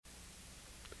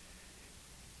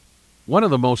One of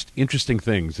the most interesting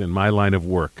things in my line of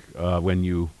work, when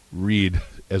you read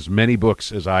as many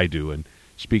books as I do and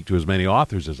speak to as many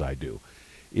authors as I do,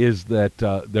 is that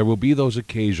there will be those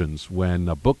occasions when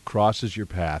a book crosses your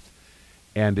path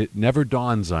and it never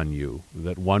dawns on you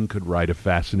that one could write a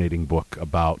fascinating book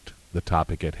about the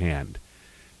topic at hand.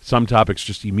 Some topics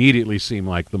just immediately seem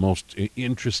like the most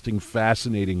interesting,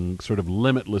 fascinating, sort of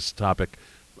limitless topic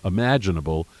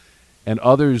imaginable, and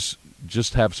others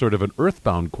just have sort of an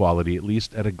earthbound quality, at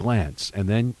least at a glance. And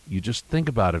then you just think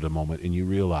about it a moment and you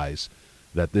realize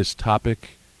that this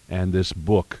topic and this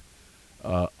book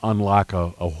unlock a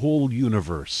whole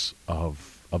universe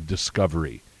of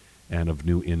discovery and of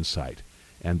new insight.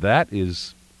 And that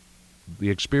is the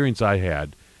experience I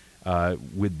had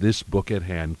with this book at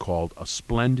hand called A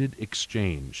Splendid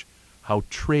Exchange, How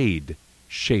Trade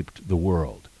Shaped the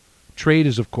World. Trade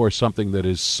is, of course, something that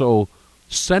is so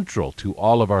central to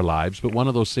all of our lives, but one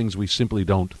of those things we simply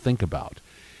don't think about.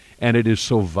 And it is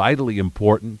so vitally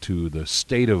important to the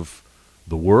state of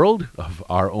the world, of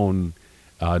our own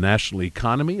national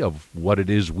economy, of what it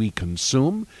is we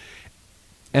consume.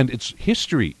 And its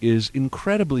history is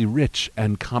incredibly rich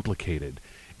and complicated,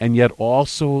 and yet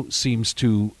also seems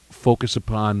to focus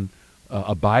upon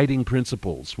abiding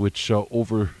principles which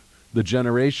over the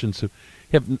generations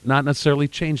have not necessarily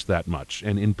changed that much.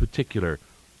 And in particular,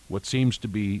 what seems to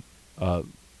be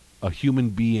a human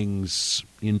being's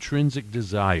intrinsic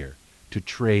desire to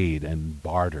trade and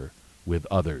barter with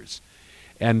others.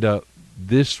 And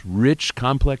this rich,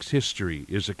 complex history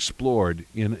is explored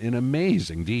in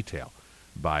amazing detail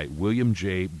by William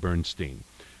J. Bernstein.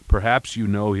 Perhaps you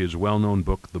know his well-known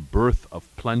book, The Birth of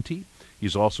Plenty.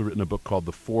 He's also written a book called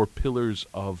The Four Pillars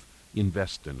of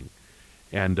Investing.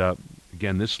 And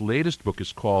again, this latest book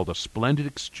is called A Splendid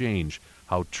Exchange,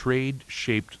 How Trade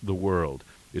Shaped the World.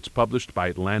 It's published by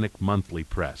Atlantic Monthly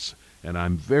Press. And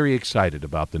I'm very excited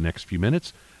about the next few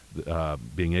minutes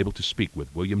being able to speak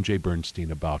with William J.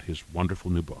 Bernstein about his wonderful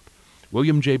new book.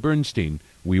 William J. Bernstein,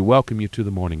 we welcome you to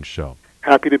the morning show.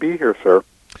 Happy to be here, sir.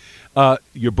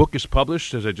 Your book is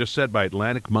published, as I just said, by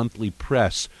Atlantic Monthly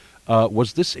Press.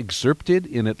 Was this excerpted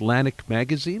in Atlantic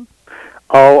Magazine?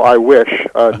 Oh, I wish.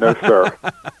 No, sir.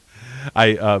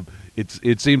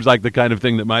 It seems like the kind of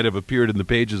thing that might have appeared in the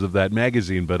pages of that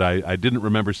magazine, but I didn't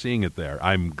remember seeing it there.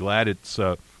 I'm glad it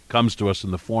comes to us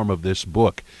in the form of this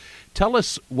book. Tell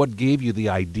us what gave you the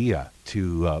idea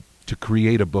to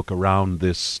create a book around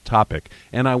this topic,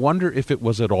 and I wonder if it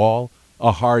was at all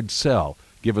a hard sell,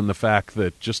 given the fact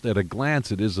that just at a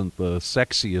glance it isn't the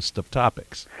sexiest of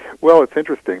topics. Well, it's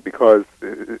interesting because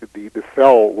the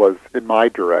sell was in my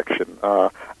direction.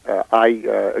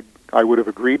 I would have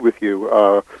agreed with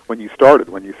you when you started,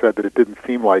 when you said that it didn't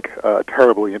seem like a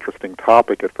terribly interesting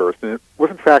topic at first. And it was,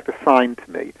 in fact, assigned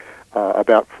to me.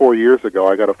 About 4 years ago,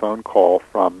 I got a phone call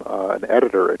from an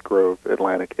editor at Grove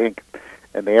Atlantic, Inc.,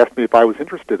 and they asked me if I was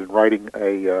interested in writing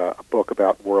a book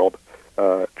about world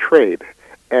trade.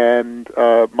 And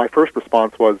my first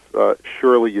response was,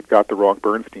 surely you've got the wrong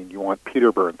Bernstein. You want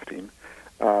Peter Bernstein.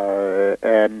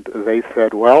 And they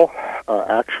said, well,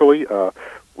 actually,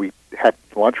 we had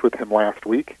lunch with him last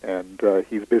week, and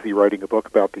he's busy writing a book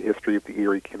about the history of the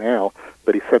Erie Canal.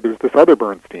 But he said there's this other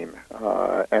Bernstein,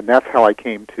 and that's how I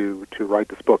came to write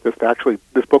this book.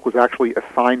 This book was actually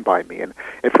assigned by me, and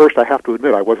at first I have to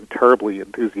admit I wasn't terribly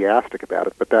enthusiastic about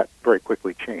it, but that very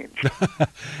quickly changed.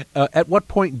 At what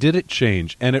point did it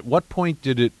change, and at what point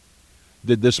did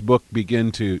this book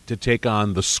begin to take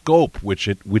on the scope which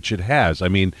it has? I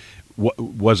mean,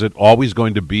 was it always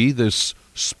going to be this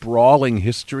sprawling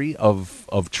history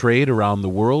of trade around the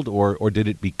world, or did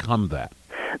it become that?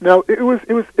 No, it was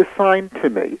assigned to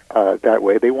me that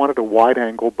way. They wanted a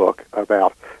wide-angle book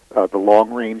about the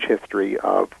long-range history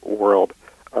of world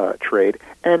trade,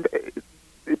 and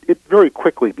it very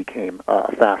quickly became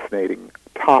a fascinating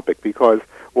topic because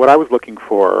what I was looking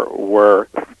for were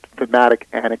thematic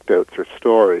anecdotes or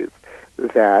stories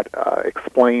that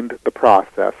explained the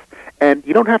process. And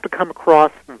you don't have to come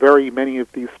across very many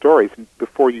of these stories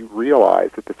before you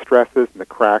realize that the stresses and the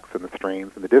cracks and the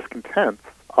strains and the discontents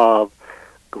of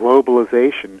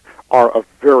globalization are a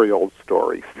very old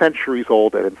story, centuries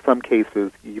old, and in some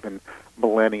cases even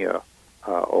millennia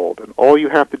old. And all you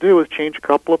have to do is change a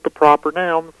couple of the proper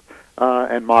nouns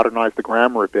and modernize the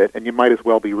grammar a bit, and you might as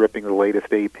well be ripping the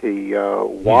latest AP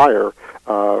wire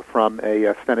from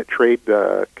a Senate Trade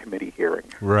Committee hearing.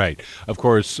 Right. Of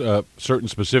course, certain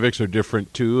specifics are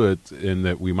different, too, in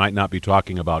that we might not be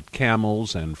talking about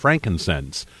camels and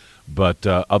frankincense, but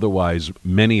otherwise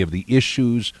many of the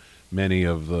issues, many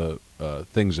of the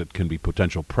things that can be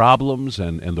potential problems,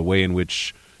 and the way in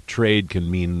which trade can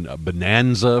mean a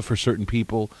bonanza for certain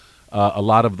people, a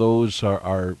lot of those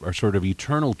are sort of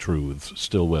eternal truths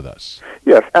still with us.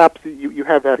 Yes, absolutely. You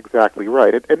have that exactly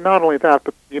right. And not only that,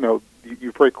 but, you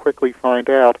very quickly find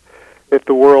out that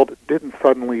the world didn't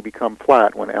suddenly become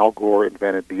flat when Al Gore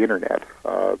invented the Internet.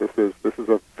 This is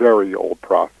a very old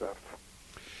process.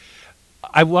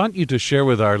 I want you to share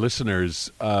with our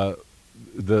listeners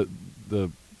the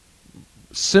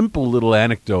simple little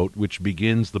anecdote which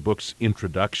begins the book's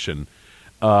introduction,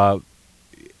 and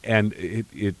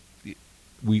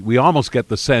we almost get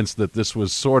the sense that this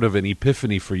was sort of an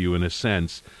epiphany for you in a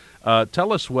sense.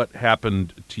 Tell us what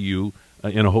happened to you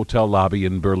in a hotel lobby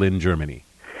in Berlin, Germany.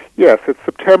 Yes, it's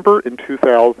September in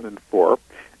 2004,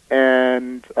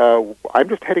 and I'm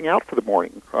just heading out for the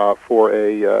morning for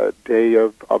a day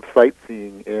of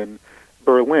sightseeing in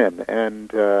Berlin, and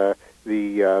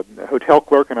the hotel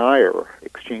clerk and I are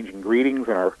exchanging greetings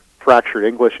in our fractured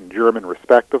English and German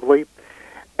respectively,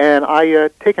 and I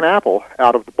take an apple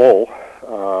out of the bowl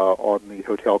on the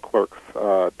hotel clerk's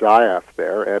dais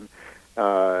there, and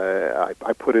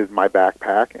I put it in my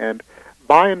backpack, and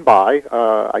by and by,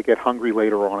 I get hungry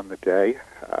later on in the day,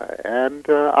 and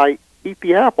I eat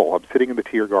the apple. I'm sitting in the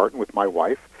Tiergarten with my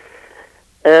wife,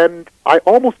 and I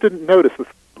almost didn't notice this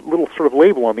little sort of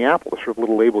label on the apple, the sort of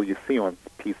little label you see on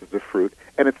pieces of fruit,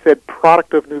 and it said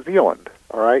product of New Zealand.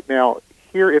 All right, now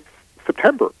here it's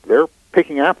September. They're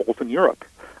picking apples in Europe.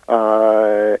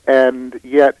 And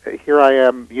yet here I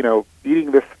am,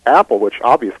 eating this apple, which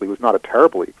obviously was not a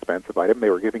terribly expensive item. They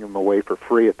were giving them away for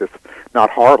free at this not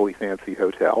horribly fancy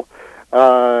hotel.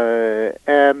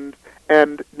 And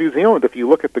New Zealand, if you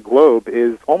look at the globe,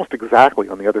 is almost exactly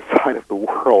on the other side of the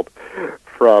world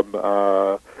from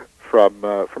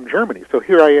Germany. So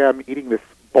here I am eating this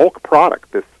bulk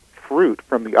product, this fruit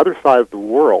from the other side of the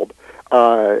world.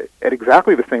 At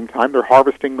exactly the same time, they're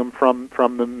harvesting them from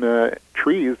the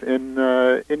trees in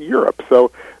Europe.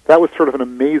 So that was sort of an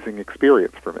amazing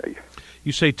experience for me.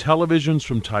 You say televisions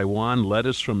from Taiwan,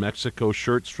 lettuce from Mexico,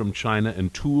 shirts from China,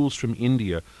 and tools from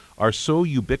India are so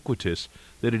ubiquitous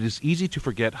that it is easy to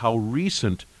forget how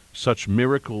recent such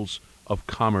miracles of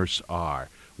commerce are.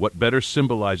 What better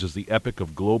symbolizes the epic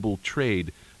of global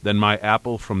trade than my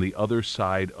apple from the other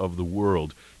side of the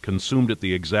world, consumed at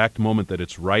the exact moment that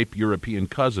its ripe European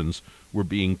cousins were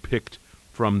being picked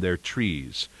from their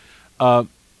trees.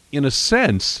 In a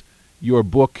sense, your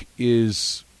book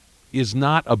is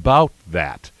not about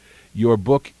that. Your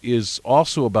book is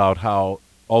also about how,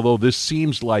 although this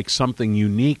seems like something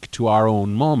unique to our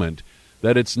own moment,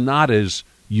 that it's not as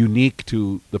unique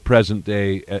to the present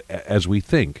day as we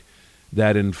think.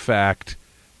 That, in fact,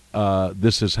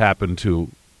 this has happened to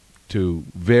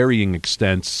varying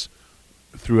extents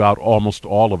throughout almost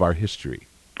all of our history.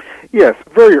 Yes,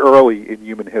 very early in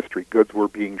human history, goods were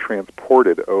being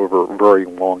transported over very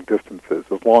long distances.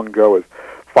 As long ago as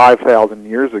 5,000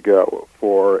 years ago,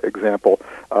 for example,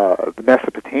 the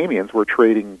Mesopotamians were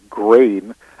trading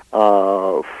grain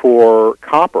for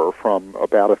copper from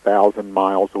about 1,000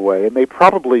 miles away, and they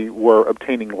probably were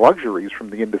obtaining luxuries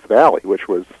from the Indus Valley, which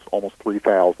was almost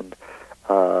 3,000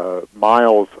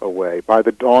 miles away. By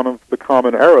the dawn of the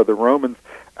Common Era, the Romans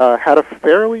had a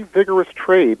fairly vigorous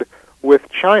trade with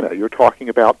China. You're talking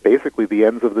about basically the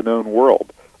ends of the known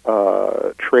world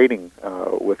trading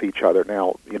with each other.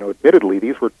 Now, admittedly,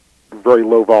 these were very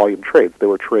low-volume trades. They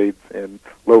were trades in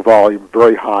low-volume,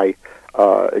 very high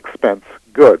expense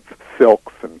goods,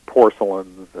 silks and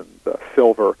porcelains and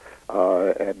silver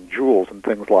and jewels and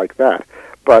things like that.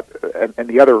 But and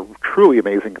the other truly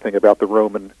amazing thing about the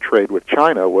Roman trade with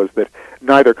China was that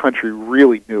neither country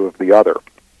really knew of the other.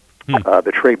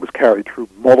 The trade was carried through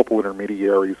multiple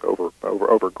intermediaries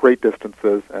over great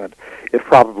distances, and it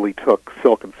probably took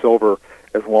silk and silver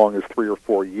as long as 3 or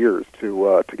 4 years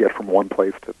to get from one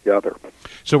place to the other.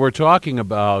 So we're talking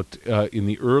about, in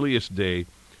the earliest day,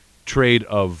 trade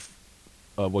of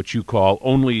what you call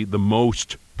only the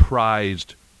most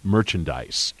prized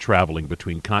merchandise traveling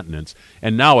between continents.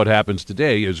 And now what happens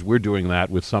today is we're doing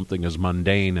that with something as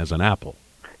mundane as an apple.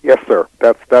 Yes, sir.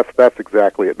 That's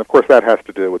exactly it. And of course, that has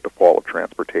to do with the fall of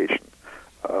transportation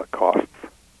costs.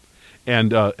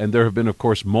 And there have been, of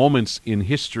course, moments in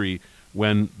history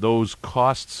when those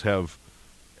costs have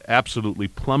absolutely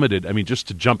plummeted. I mean, just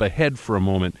to jump ahead for a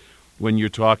moment, when you're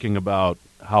talking about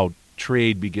how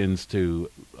trade begins to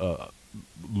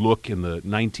look in the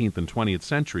 19th and 20th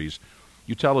centuries,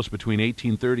 you tell us between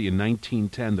 1830 and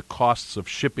 1910, the costs of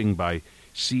shipping by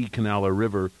sea, canal, or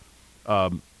river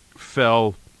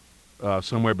fell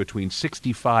somewhere between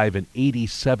 65 and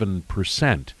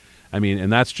 87%. I mean,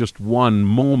 and that's just one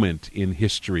moment in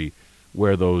history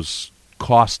where those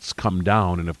costs come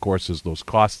down. And of course, as those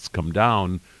costs come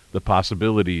down, the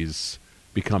possibilities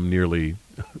become nearly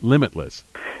limitless.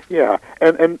 Yeah,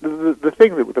 and the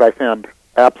thing that I found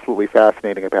absolutely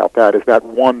fascinating about that is that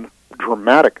one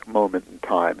dramatic moment in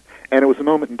time, and it was a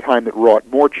moment in time that wrought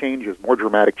more changes, more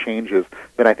dramatic changes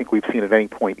than I think we've seen at any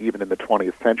point even in the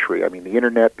 20th century. I mean, the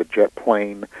internet, the jet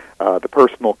plane, the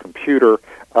personal computer,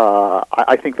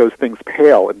 I think those things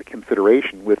pale into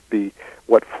consideration with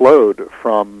what flowed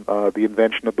from the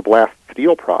invention of the blast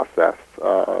steel process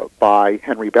by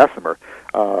Henry Bessemer.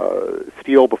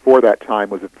 Steel before that time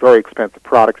was a very expensive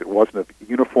product. It wasn't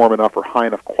uniform enough or high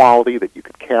enough quality that you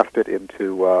could cast it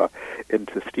into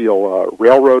steel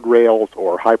railroad rails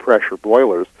or high-pressure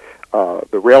boilers.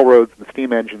 The railroads and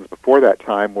steam engines before that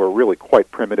time were really quite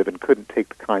primitive and couldn't take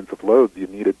the kinds of loads you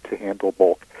needed to handle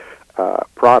bulk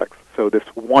products. So this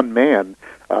one man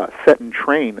set in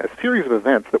train a series of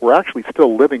events that we're actually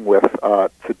still living with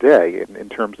today in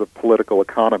terms of political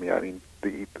economy. I mean,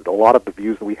 a lot of the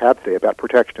views that we have today about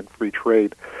protection and free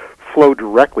trade flow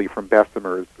directly from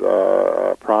Bessemer's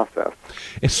process.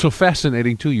 It's so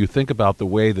fascinating, too. You think about the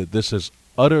way that this has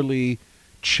utterly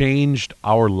changed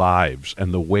our lives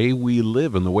and the way we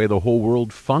live and the way the whole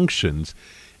world functions.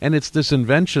 And it's this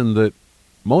invention that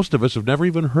most of us have never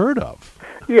even heard of.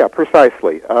 Yeah,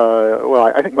 precisely.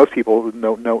 Well, I think most people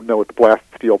know what the blast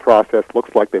steel process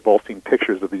looks like. They've all seen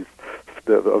pictures of this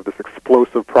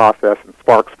explosive process and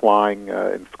sparks flying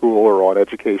in school or on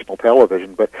educational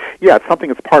television. But yeah, it's something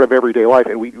that's part of everyday life,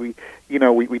 and we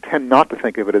tend not to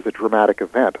think of it as a dramatic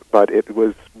event, but it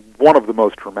was one of the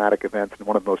most dramatic events and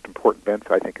one of the most important events,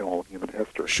 I think, in all of human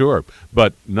history. Sure,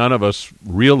 but none of us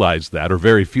realize that, or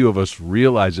very few of us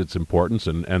realize its importance,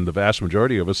 and the vast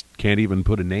majority of us can't even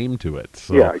put a name to it.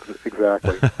 So. Yeah,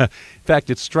 exactly. In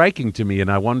fact, it's striking to me,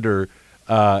 and I wonder,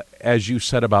 as you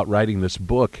said about writing this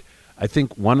book, I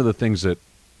think one of the things that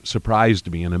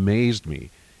surprised me and amazed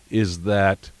me is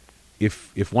that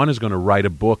if one is going to write a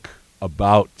book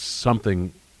about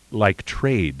something like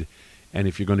trade, and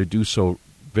if you're going to do so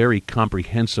very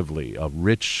comprehensively, a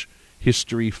rich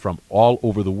history from all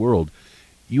over the world,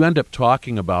 you end up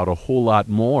talking about a whole lot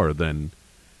more than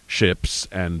ships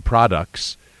and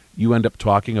products. You end up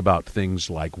talking about things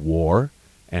like war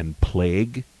and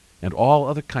plague and all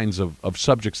other kinds of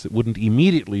subjects that wouldn't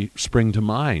immediately spring to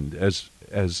mind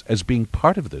as being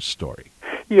part of this story.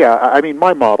 Yeah, I mean,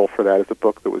 my model for that is a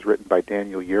book that was written by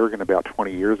Daniel Yergin about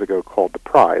 20 years ago called The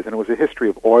Prize, and it was a history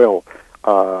of oil,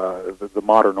 the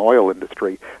modern oil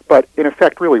industry. But in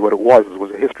effect, really what it was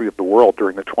a history of the world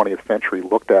during the 20th century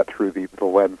looked at through the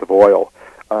lens of oil.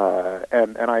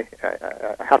 And I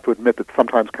have to admit that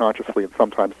sometimes consciously and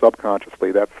sometimes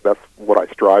subconsciously, that's what I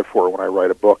strive for when I write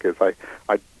a book. Is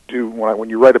when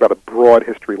you write about a broad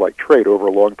history like trade over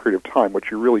a long period of time,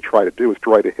 what you really try to do is to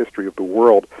write a history of the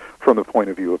world from the point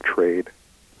of view of trade.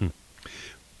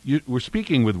 We're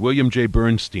speaking with William J.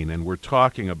 Bernstein, and we're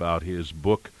talking about his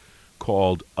book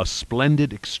called A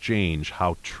Splendid Exchange,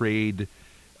 How Trade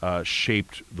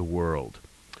Shaped the World.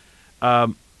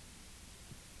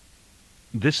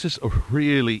 This is a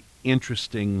really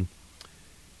interesting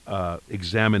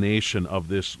examination of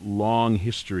this long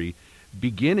history,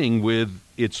 beginning with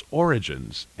its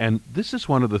origins. And this is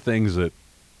one of the things that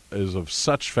is of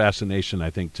such fascination, I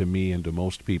think, to me and to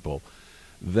most people,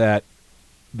 that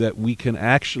we can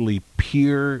actually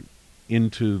peer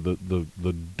into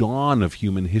the dawn of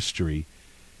human history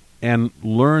and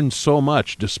learn so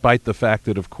much, despite the fact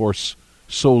that, of course,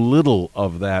 so little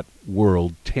of that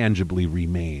world tangibly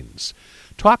remains.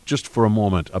 Talk just for a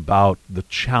moment about the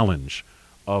challenge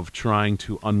of trying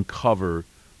to uncover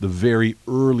the very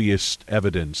earliest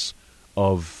evidence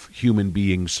of human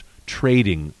beings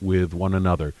trading with one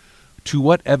another. To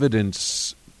what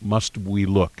evidence must we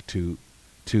look to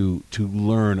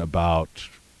learn about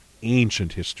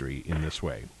ancient history in this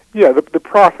way? Yeah, the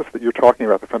process that you're talking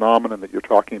about, the phenomenon that you're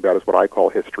talking about, is what I call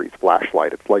history's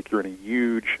flashlight. It's like you're in a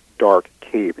huge, dark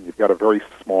cave, and you've got a very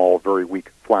small, very weak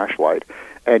flashlight,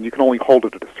 and you can only hold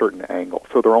it at a certain angle.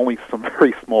 So there are only some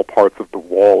very small parts of the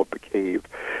wall of the cave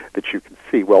that you can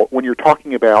see. Well, when you're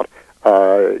talking about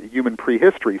human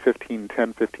prehistory,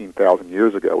 15,000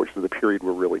 years ago, which is the period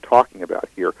we're really talking about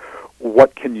here,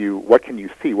 what can you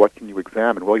see? What can you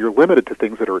examine? Well, you're limited to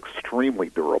things that are extremely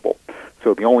durable.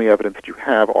 So the only evidence that you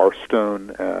have are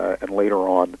stone and later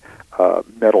on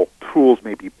metal tools,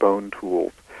 maybe bone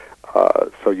tools.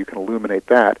 So you can illuminate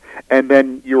that, and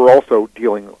then you're also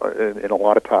dealing in a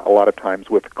lot of times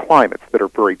with climates that are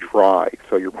very dry.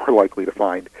 So you're more likely to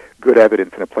find good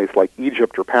evidence in a place like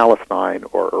Egypt or Palestine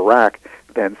or Iraq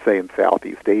than, say, in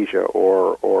Southeast Asia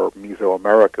or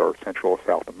Mesoamerica or Central or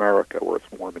South America, where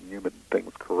it's warm and humid and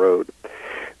things corrode.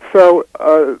 So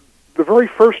the very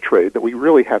first trade that we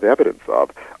really have evidence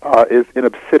of is in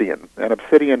obsidian. And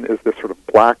obsidian is this sort of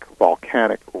black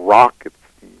volcanic rock. It's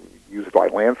used by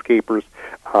landscapers.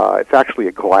 It's actually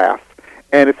a glass,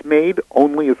 and it's made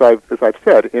only, as I've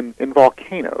said, in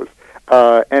volcanoes.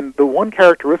 And the one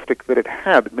characteristic that it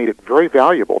had that made it very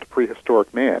valuable to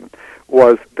prehistoric man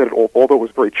was that although it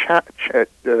was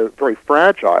very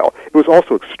fragile, it was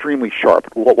also extremely sharp.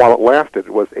 While it lasted,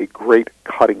 it was a great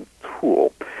cutting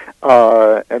tool.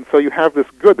 And so you have this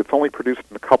good that's only produced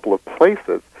in a couple of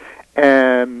places,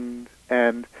 and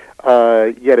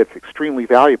yet it's extremely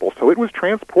valuable. So it was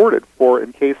transported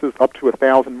in cases up to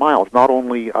 1,000 miles, not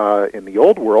only in the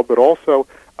Old World, but also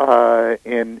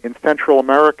in Central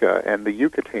America and the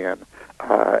Yucatan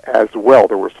as well.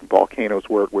 There were some volcanoes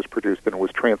where it was produced, and it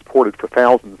was transported for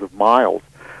thousands of miles.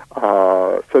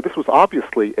 So this was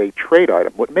obviously a trade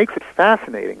item. What makes it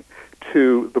fascinating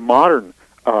to the modern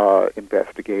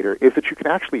investigator is that you can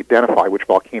actually identify which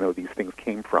volcano these things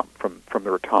came from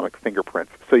their atomic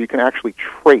fingerprints. So you can actually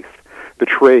trace the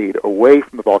trade away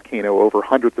from the volcano over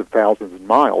hundreds of thousands of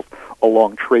miles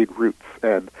along trade routes.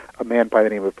 And a man by the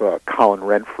name of Colin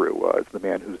Renfrew is the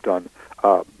man who's done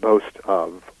most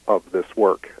of this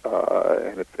work,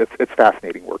 and it's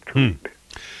fascinating work to read.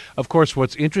 Of course,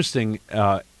 what's interesting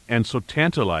and so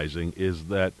tantalizing is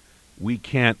that we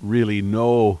can't really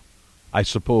know, I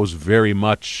suppose, very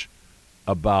much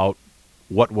about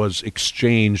what was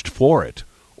exchanged for it,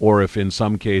 or if in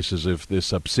some cases, if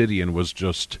this obsidian was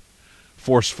just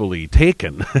forcefully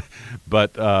taken.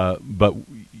 but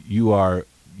you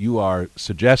are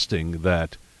suggesting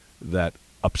that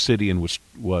obsidian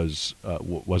was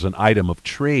an item of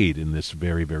trade in this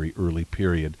very, very early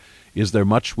period. Is there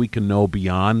much we can know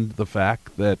beyond the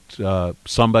fact that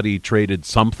somebody traded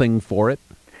something for it?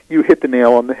 You hit the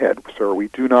nail on the head, sir. We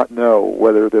do not know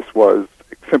whether this was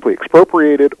simply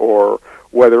expropriated or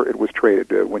whether it was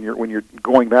traded. When you're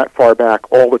going that far back,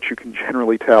 all that you can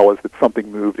generally tell is that something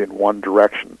moved in one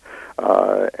direction,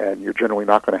 and you're generally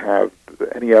not going to have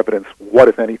any evidence what,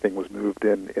 if anything, was moved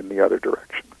in the other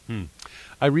direction.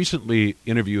 I recently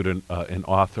interviewed an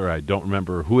author. I don't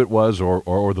remember who it was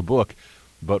or the book,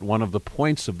 but one of the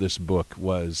points of this book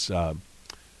was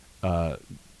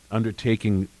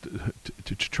undertaking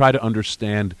to try to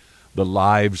understand the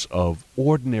lives of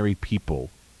ordinary people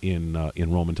in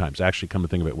Roman times. Actually, come to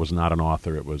think of it, was not an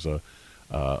author. It was a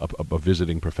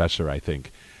visiting professor, I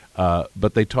think.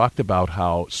 But they talked about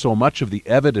how so much of the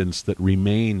evidence that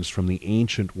remains from the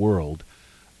ancient world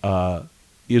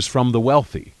is from the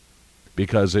wealthy,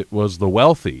 because it was the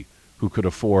wealthy who could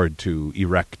afford to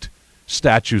erect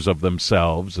statues of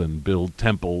themselves and build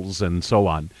temples and so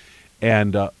on.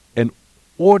 And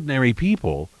ordinary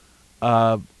people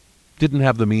didn't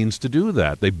have the means to do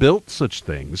that. They built such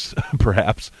things,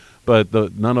 perhaps, but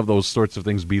none of those sorts of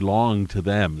things belonged to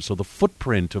them. So the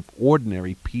footprint of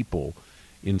ordinary people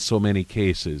in so many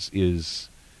cases is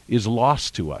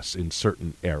lost to us in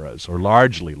certain eras, or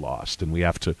largely lost, and we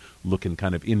have to look in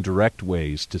kind of indirect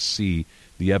ways to see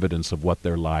the evidence of what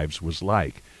their lives was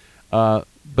like.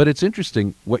 But it's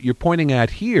interesting, what you're pointing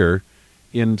at here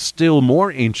in still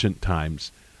more ancient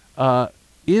times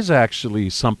is actually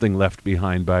something left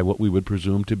behind by what we would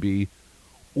presume to be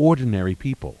ordinary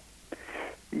people.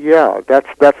 Yeah,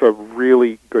 that's a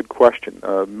really good question.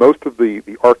 Most of the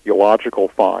archaeological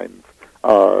finds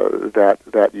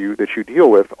that you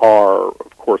deal with are,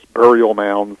 of course, burial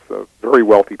mounds of very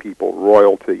wealthy people,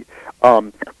 royalty.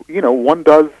 One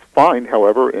does find,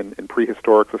 however, in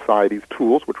prehistoric societies,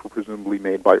 tools which were presumably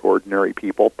made by ordinary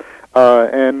people,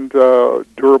 and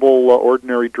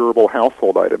ordinary durable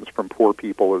household items from poor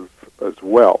people as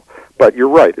well. But you're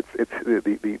right; it's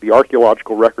the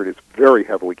archaeological record is very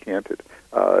heavily canted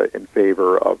in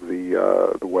favor of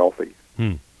the wealthy.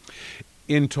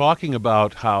 In talking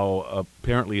about how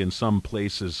apparently in some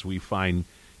places we find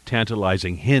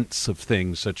tantalizing hints of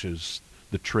things such as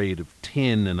the trade of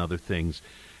tin and other things,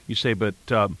 you say, but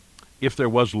if there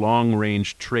was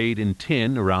long-range trade in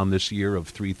tin around this year of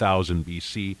 3000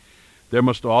 BC, there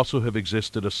must also have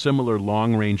existed a similar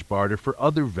long-range barter for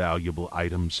other valuable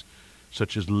items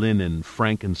such as linen,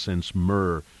 frankincense,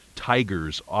 myrrh,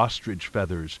 tigers, ostrich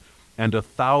feathers, and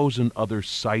 1,000 other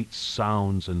sights,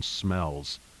 sounds, and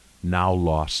smells now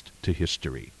lost to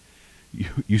history.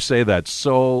 You say that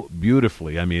so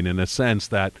beautifully. I mean, in a sense,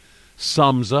 that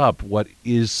sums up what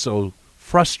is so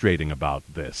frustrating about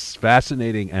this.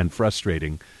 Fascinating and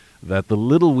frustrating that the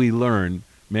little we learn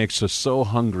makes us so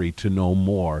hungry to know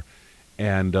more,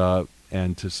 and to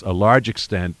a large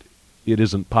extent, it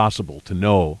isn't possible to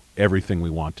know everything we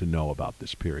want to know about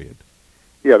this period.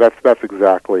 Yeah, that's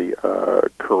exactly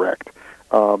correct.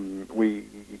 The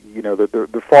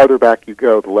farther back you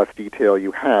go, the less detail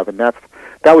you have, and that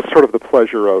was sort of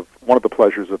one of the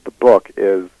pleasures of the book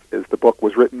is the book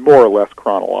was written more or less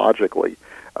chronologically,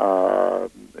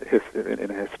 in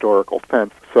a historical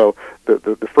sense. So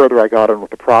the further I got on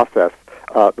with the process,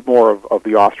 the more of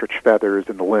the ostrich feathers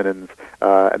and the linens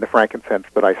and the frankincense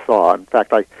that I saw. In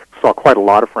fact, I saw quite a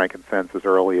lot of frankincense as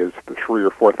early as the 3,000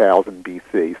 or 4,000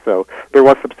 BC. So there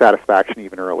was some satisfaction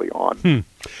even early on.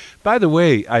 By the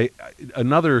way,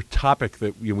 another topic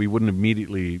that we wouldn't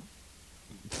immediately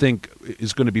think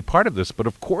is going to be part of this, but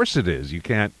of course it is. You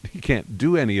can't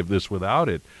do any of this without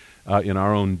it in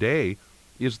our own day.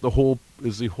 Is the whole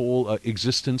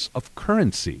existence of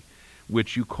currency,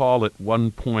 which you call at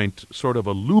one point sort of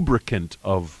a lubricant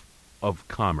of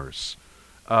commerce.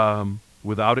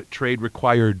 Without it, trade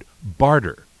required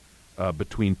barter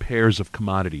between pairs of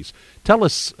commodities. Tell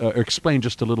us, explain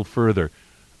just a little further,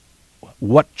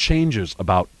 what changes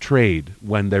about trade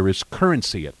when there is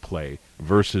currency at play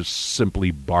versus simply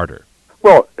barter?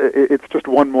 Well, it's just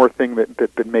one more thing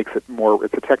that makes it more,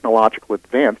 it's a technological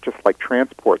advance, just like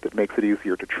transport, that makes it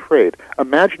easier to trade.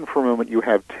 Imagine for a moment you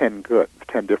have 10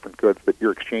 different goods that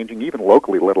you're exchanging, even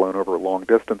locally, let alone over long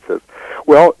distances.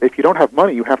 Well, if you don't have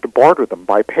money, you have to barter them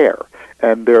by pair.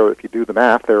 And if you do the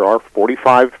math, there are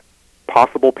 45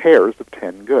 possible pairs of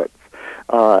 10 goods.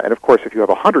 And of course, if you have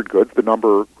 100 goods, the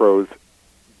number grows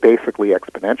basically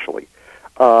exponentially.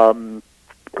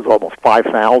 There's almost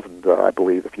 5,000, I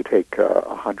believe, if you take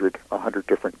 100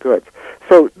 different goods.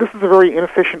 So this is a very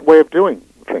inefficient way of doing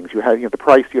things. You have the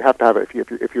price. You have to have if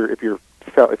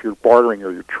you're bartering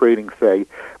or you're trading, say,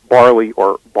 barley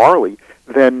or barley,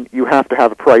 then you have to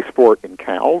have a price for it in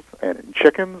cows and in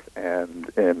chickens and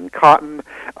in cotton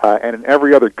and in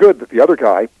every other good that the other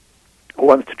guy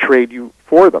wants to trade you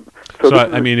for them. So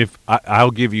I mean, if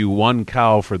I'll give you one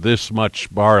cow for this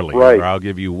much barley, right, or I'll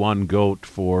give you one goat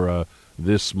for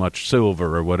this much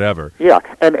silver or whatever. Yeah,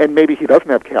 and maybe he doesn't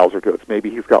have cows or goats. Maybe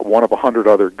he's got one of 100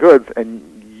 other goods, and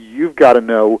you've got to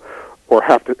know or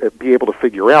have to be able to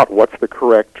figure out what's the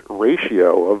correct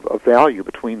ratio of value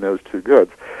between those two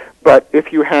goods. But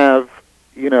if you have,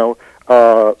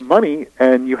 money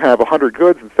and you have 100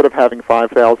 goods, instead of having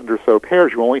 5,000 or so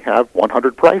pairs, you only have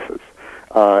 100 prices.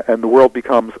 And the world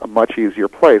becomes a much easier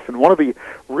place. And one of the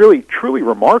really, truly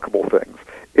remarkable things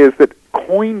is that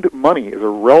coined money is a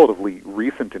relatively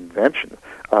recent invention.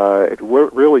 We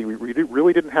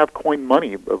really didn't have coined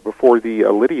money before the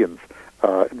Lydians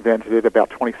invented it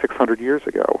about 2,600 years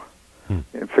ago,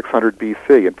 in 600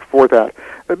 BC. And before that,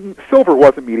 silver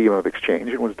was a medium of exchange.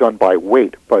 It was done by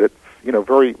weight, but it's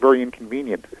very, very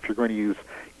inconvenient if you're going to use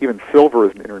even silver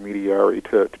as an intermediary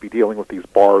to be dealing with these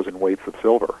bars and weights of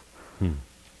silver.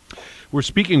 We're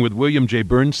speaking with William J.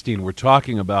 Bernstein. We're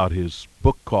talking about his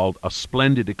book called A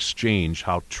Splendid Exchange,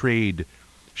 How Trade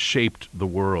Shaped the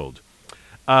World.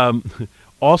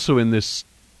 Also in this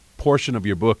portion of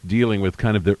your book dealing with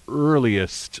kind of the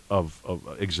earliest of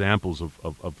examples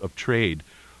of trade,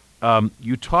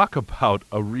 you talk about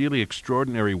a really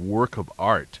extraordinary work of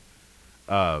art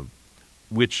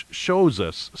which shows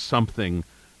us something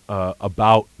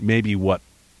about maybe what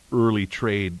early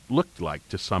trade looked like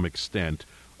to some extent.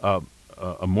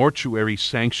 A mortuary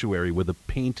sanctuary with a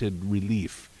painted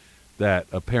relief that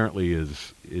apparently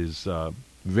is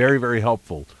very, very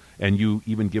helpful, and you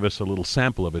even give us a little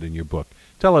sample of it in your book.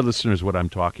 Tell our listeners what I'm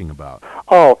talking about.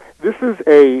 Oh, this is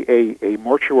a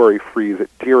mortuary frieze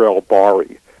at Deir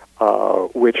el-Bahari,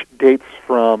 which dates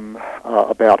from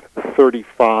about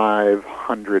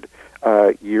 3,500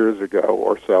 years ago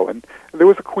or so. And there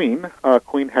was a queen,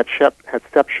 Queen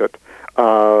Hatshepsut,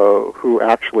 who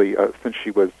actually, since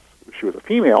she was a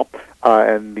female,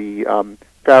 and the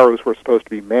pharaohs were supposed to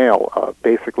be male,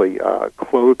 basically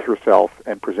clothed herself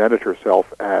and presented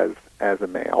herself as a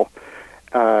male.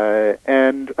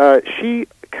 And she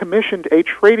commissioned a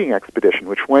trading expedition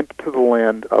which went to the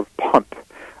land of Punt,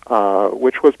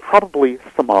 which was probably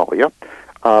Somalia.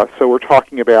 So we're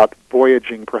talking about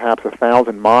voyaging perhaps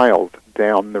 1,000 miles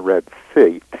down the Red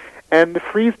Sea. And the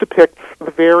frieze depicts the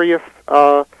various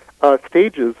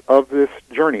stages of this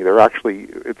journey.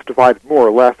 It's divided more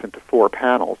or less into 4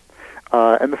 panels.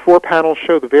 And the 4 panels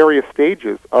show the various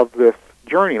stages of this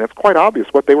journey. And it's quite obvious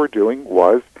what they were doing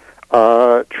was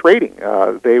trading.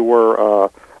 They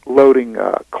were loading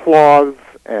cloths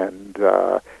and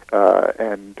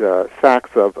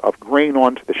sacks of grain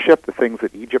onto the ship, the things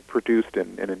that Egypt produced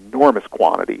in an enormous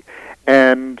quantity.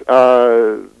 And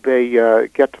they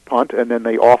get to Punt, and then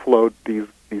they offload these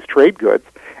trade goods,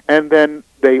 and then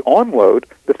they onload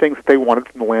the things that they wanted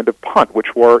from the land of Punt,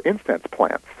 which were incense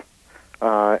plants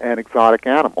and exotic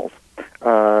animals.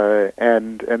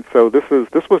 And so this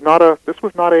was not an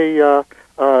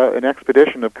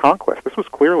expedition of conquest. This was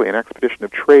clearly an expedition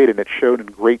of trade, and it showed in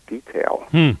great detail.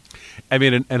 I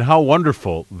mean, and how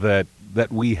wonderful that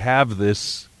we have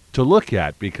this to look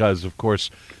at, because, of course,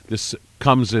 this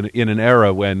comes in an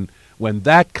era when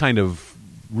that kind of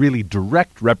really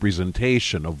direct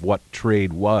representation of what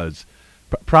trade was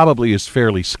probably is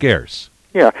fairly scarce.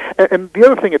 Yeah, and the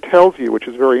other thing it tells you, which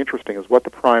is very interesting, is what the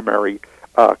primary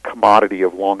commodity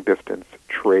of long-distance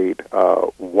trade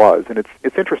was. And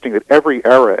it's interesting that every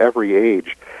era, every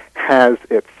age, has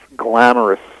its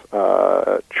glamorous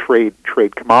trade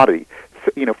commodity.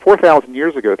 So, 4,000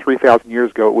 years ago, 3,000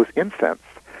 years ago, it was incense.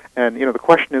 And, the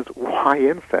question is, why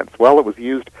incense? Well, it was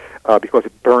used because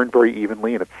it burned very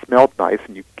evenly and it smelled nice,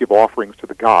 and you give offerings to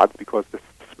the gods because the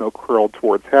smoke curled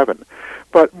towards heaven.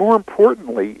 But more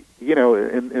importantly,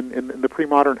 in the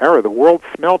pre-modern era, the world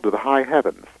smelled to the high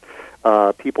heavens.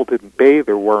 People didn't bathe,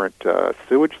 there weren't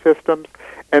sewage systems,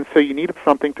 and so you needed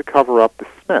something to cover up the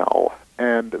smell,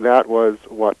 and that was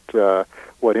what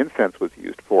incense was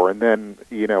used for. And then,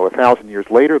 1,000 years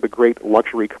later, the great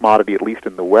luxury commodity, at least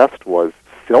in the West, was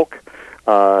silk.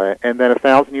 And then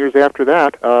 1,000 years after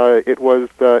that, it was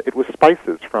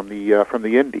spices from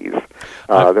the Indies.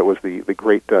 That was the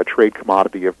great trade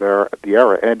commodity of the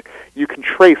era. And you can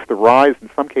trace the rise, in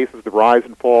some cases, the rise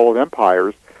and fall of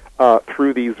empires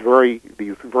through these very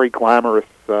glamorous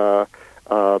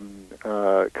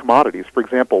commodities. For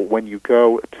example, when you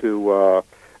go to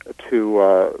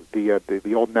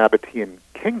the old Nabatean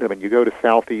kingdom and you go to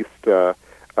southeast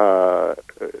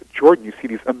Jordan, you see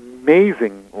these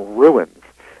amazing ruins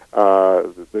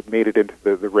that made it into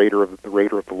the Raider of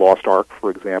the Lost Ark, for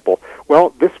example.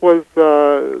 Well, this was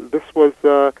a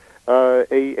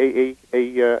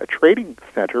trading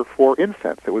center for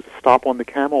incense. It was a stop on the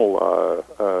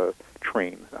camel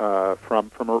train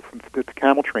from the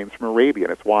camel trains from Arabia,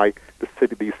 and it's why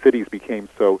these cities became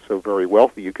so very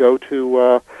wealthy. You go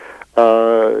to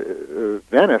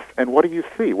Venice, and what do you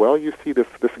see? Well, you see this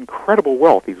incredible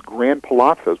wealth, these grand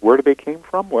palazzos. Where did they came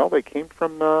from? Well, they came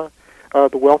from the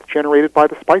wealth generated by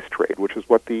the spice trade, which is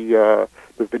what the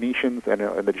Venetians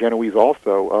and the Genoese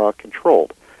also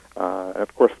controlled. And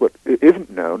of course, what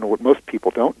isn't known, or what most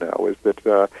people don't know, is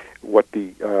that what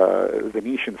the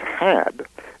Venetians had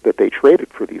that they traded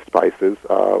for these spices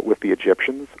with the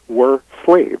Egyptians were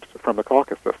slaves from the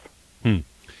Caucasus.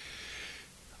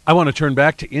 I want to turn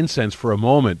back to incense for a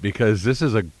moment, because this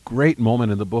is a great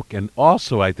moment in the book, and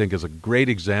also I think is a great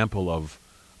example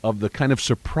of the kind of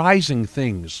surprising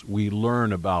things we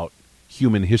learn about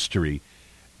human history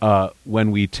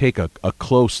when we take a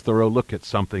close, thorough look at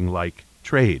something like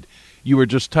trade. You were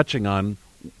just touching on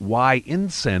why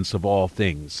incense, of all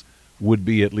things, would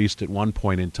be, at least at one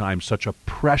point in time, such a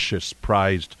precious,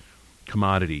 prized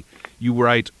commodity. You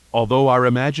write, although our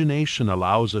imagination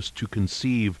allows us to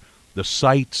conceive the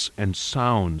sights and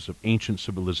sounds of ancient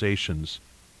civilizations,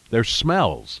 their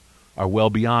smells are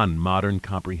well beyond modern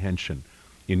comprehension.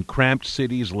 In cramped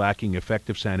cities lacking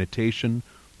effective sanitation,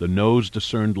 the nose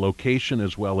discerned location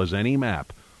as well as any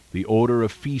map, the odor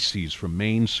of feces from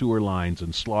main sewer lines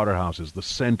and slaughterhouses, the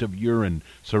scent of urine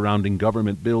surrounding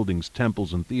government buildings,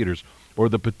 temples, and theaters, or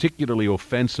the particularly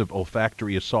offensive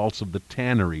olfactory assaults of the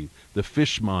tannery, the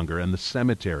fishmonger, and the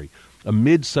cemetery.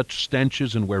 Amid such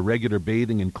stenches, and where regular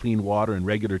bathing in clean water and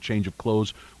regular change of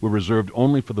clothes were reserved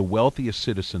only for the wealthiest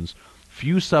citizens,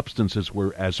 few substances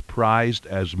were as prized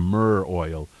as myrrh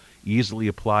oil, easily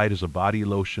applied as a body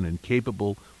lotion and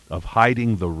capable of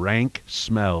hiding the rank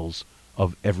smells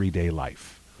of everyday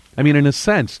life. I mean, in a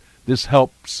sense, this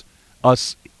helps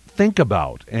us think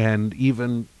about and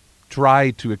even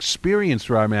try to experience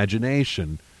through our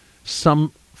imagination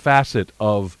some facet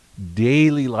of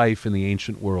daily life in the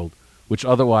ancient world which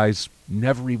otherwise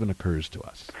never even occurs to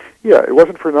us. Yeah, it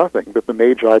wasn't for nothing that the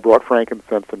Magi brought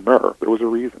frankincense and myrrh. There was a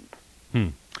reason.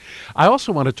 I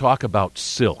also want to talk about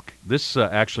silk. This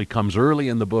actually comes early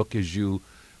in the book as you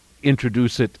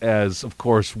introduce it as, of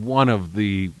course, one of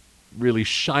the really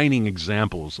shining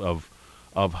examples of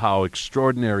how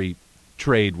extraordinary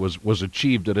trade was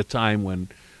achieved at a time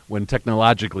when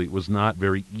technologically it was not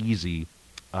very easy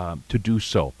to do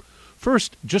so.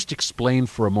 First, just explain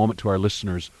for a moment to our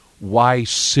listeners why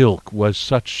silk was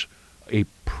such a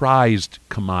prized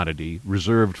commodity,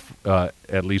 reserved,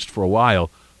 at least for a while,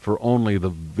 for only the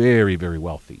very, very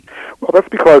wealthy. Well, that's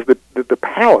because the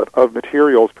palette of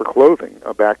materials for clothing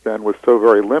back then was so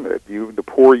very limited. The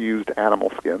poor used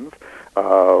animal skins,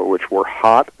 which were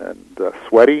hot and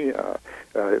sweaty.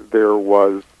 There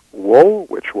was wool,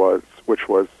 which was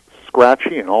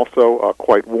scratchy and also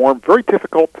quite warm, very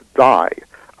difficult to dye.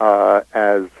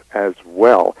 as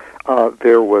well.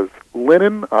 There was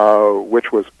linen,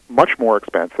 which was much more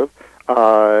expensive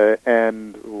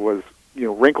and was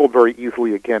wrinkled very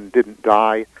easily. Again, didn't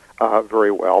dye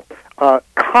very well.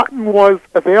 Cotton was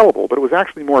available, but it was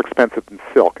actually more expensive than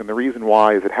silk, and the reason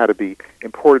why is it had to be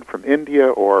imported from India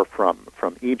or from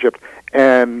Egypt,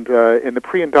 and in the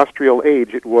pre-industrial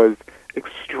age, it was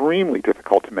extremely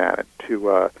difficult to manage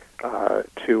to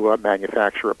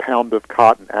manufacture. A pound of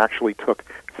cotton actually took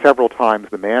several times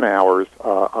the man-hours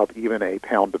of even a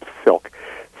pound of silk.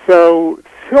 So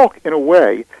silk, in a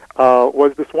way,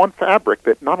 was this one fabric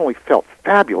that not only felt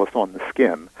fabulous on the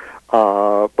skin,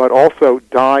 but also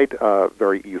dyed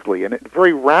very easily, and it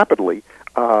very rapidly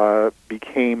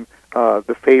became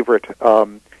the favorite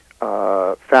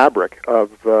fabric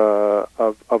of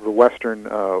the Western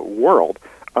world.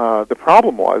 The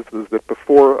problem was that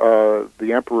before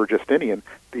the Emperor Justinian,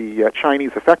 the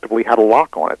Chinese effectively had a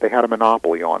lock on it. They had a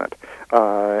monopoly on it.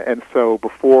 And so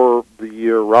before the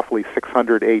year roughly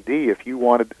 600 AD, if you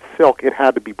wanted silk, it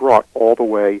had to be brought all the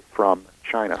way from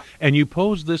China. And you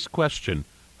pose this question,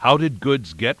 how did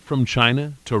goods get from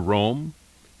China to Rome?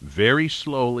 Very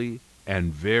slowly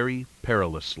and very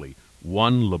perilously,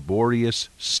 one laborious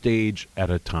stage at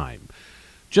a time.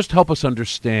 Just help us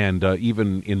understand,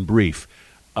 even in brief,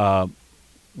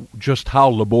 just how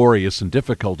laborious and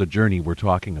difficult a journey we're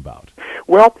talking about.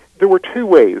 Well, there were two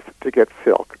ways to get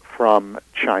silk from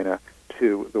China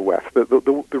to the West.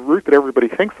 The route that everybody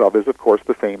thinks of is, of course,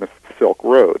 the famous Silk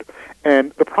Road.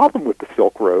 And the problem with the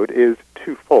Silk Road is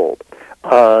twofold.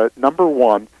 Number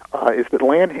one is that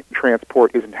land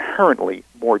transport is inherently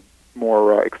more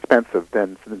expensive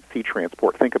than sea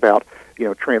transport. Think about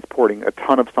transporting a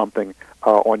ton of something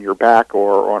on your back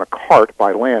or on a cart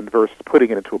by land versus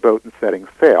putting it into a boat and setting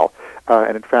sail.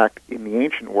 And in fact, in the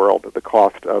ancient world, the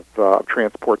cost of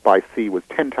transport by sea was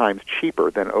 10 times cheaper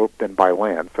than by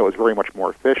land, so it was very much more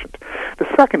efficient. The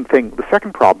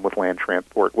second problem with land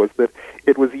transport was that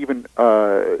it was even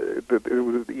a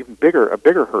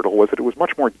bigger hurdle was that it was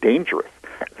much more dangerous.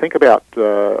 Think about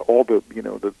all the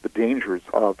dangers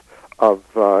of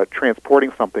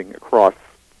transporting something across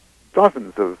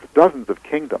dozens of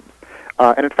kingdoms.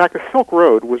 And in fact, the Silk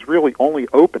Road was really only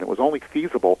open. It was only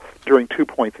feasible during 2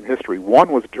 points in history.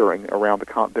 One was around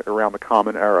the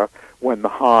Common Era, when the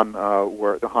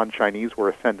Han Chinese were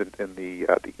ascendant in the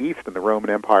east, and the Roman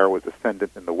Empire was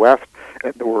ascendant in the west.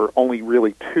 And there were only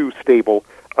really two stable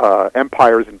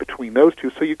empires in between those two,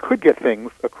 so you could get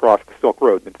things across the Silk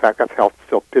Road. In fact, that's how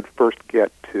silk did first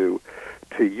get to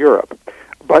Europe.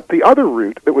 But the other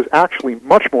route that was actually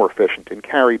much more efficient and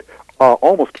carried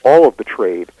almost all of the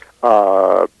trade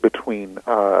between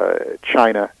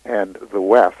China and the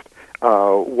West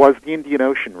was the Indian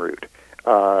Ocean route.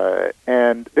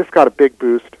 And this got a big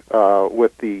boost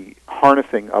with the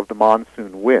harnessing of the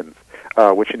monsoon winds,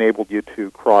 which enabled you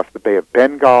to cross the Bay of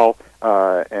Bengal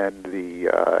and the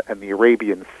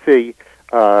Arabian Sea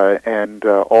and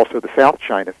also the South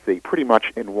China Sea, pretty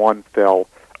much in one fell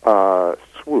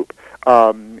swoop.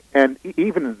 And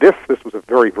even this was a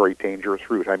very, very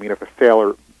dangerous route. I mean, if a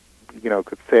sailor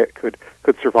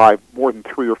could survive more than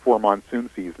 3 or 4 monsoon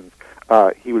seasons,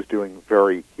 he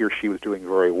or she was doing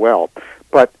very well.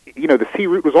 But the sea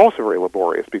route was also very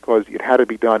laborious because it had to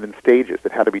be done in stages.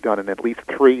 It had to be done in at least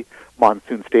 3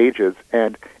 monsoon stages,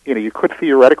 and you could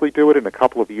theoretically do it in a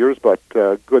couple of years, but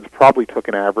goods probably took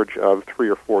an average of 3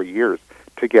 or 4 years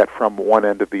to get from one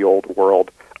end of the old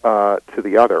world to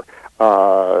the other.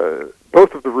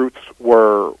 Both of the routes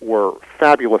were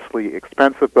fabulously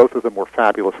expensive. Both of them were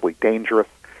fabulously dangerous,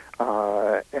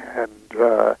 and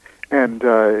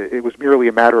it was merely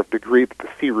a matter of degree that the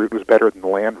sea route was better than the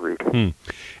land route.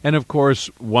 And of course,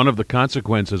 one of the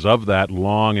consequences of that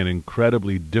long and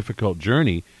incredibly difficult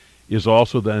journey is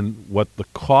also then what the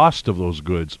cost of those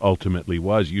goods ultimately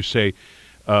was. You say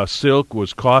silk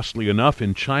was costly enough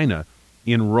in China.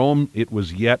 In Rome, it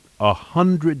was yet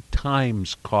 100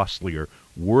 times costlier,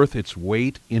 worth its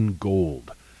weight in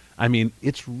gold. I mean,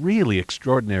 it's really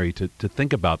extraordinary to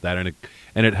think about that,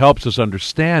 and it helps us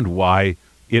understand why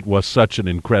it was such an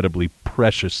incredibly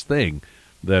precious thing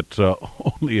that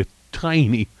only a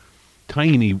tiny,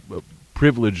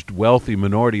 privileged, wealthy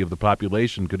minority of the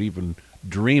population could even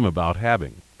dream about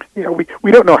having.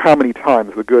 We don't know how many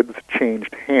times the goods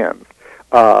changed hands.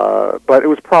 But it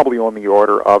was probably on the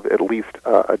order of at least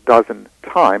a dozen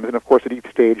times. And, of course, at each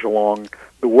stage along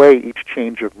the way, each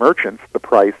change of merchants, the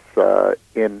price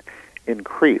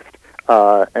increased.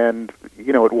 And,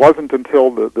 it wasn't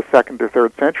until the 2nd or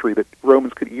 3rd century that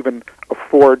Romans could even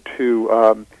afford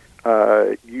to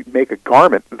make a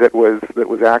garment that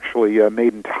was actually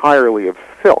made entirely of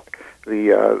silk.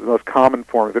 the most common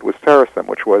form of it was saracen,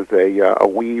 which was a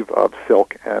weave of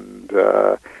silk and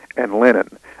linen.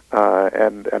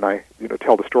 And I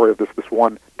tell the story of this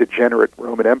one degenerate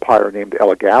Roman Empire named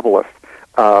Elagabalus,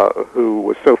 who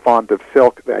was so fond of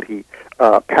silk that he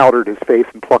powdered his face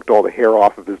and plucked all the hair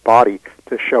off of his body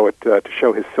to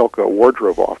show his silk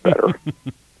wardrobe off better.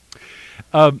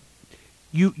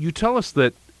 You tell us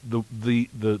that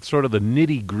the sort of the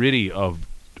nitty-gritty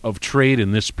of trade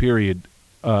in this period,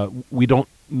 we don't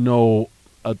know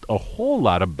a whole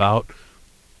lot about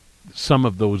some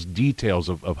of those details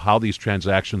of how these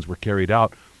transactions were carried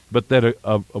out, but that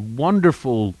a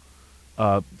wonderful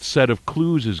set of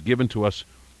clues is given to us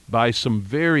by some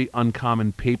very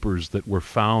uncommon papers that were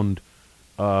found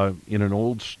in an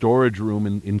old storage room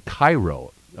in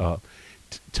Cairo.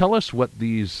 Tell us what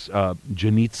these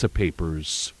Janitza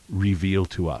papers reveal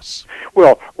to us.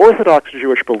 Well, Orthodox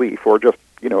Jewish belief, or just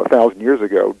 1,000 years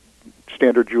ago,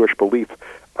 standard Jewish belief,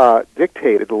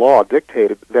 dictated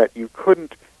that you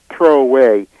couldn't throw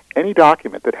away any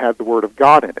document that had the Word of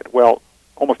God in it. Well,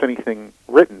 almost anything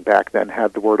written back then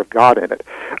had the Word of God in it.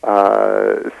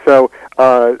 So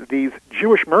these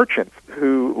Jewish merchants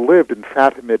who lived in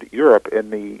Fatimid Europe in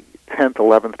the 10th,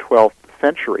 11th, 12th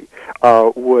century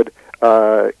would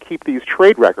keep these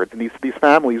trade records, and these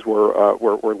families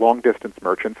were long-distance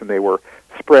merchants, and they were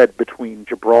spread between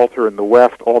Gibraltar in the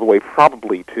west all the way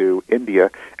probably to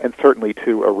India and certainly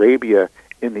to Arabia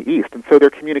in the east. And so their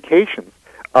communications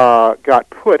got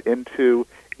put into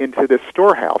this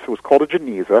storehouse. It was called a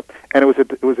geniza, and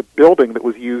it was a building that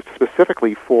was used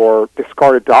specifically for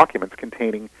discarded documents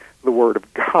containing the Word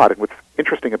of God. And what's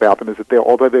interesting about them is that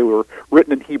although they were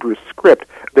written in Hebrew script,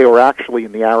 they were actually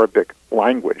in the Arabic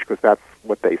language because that's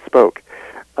what they spoke.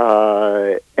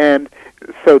 And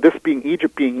so this being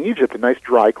Egypt, a nice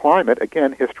dry climate,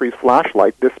 again, history's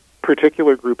flashlight, this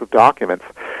particular group of documents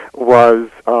was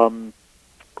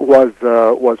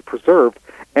preserved,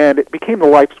 and it became the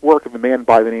life's work of a man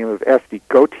by the name of Esti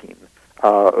Gotin,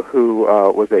 who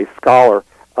was a scholar,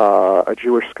 a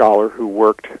Jewish scholar who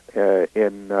worked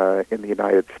in the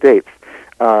United States.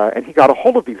 And he got a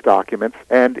hold of these documents,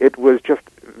 and it was just,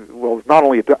 not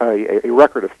only a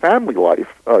record of family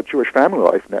life, Jewish family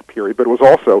life in that period, but it was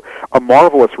also a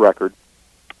marvelous record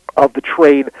of the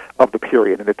trade of the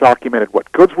period. And it documented what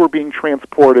goods were being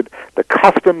transported, the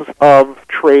customs of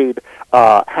trade,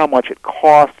 how much it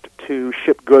cost to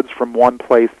ship goods from one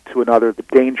place to another, the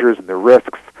dangers and the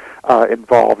risks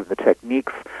involved in the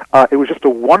techniques. It was just a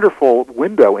wonderful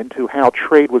window into how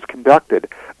trade was conducted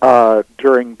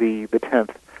during the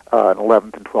 10th and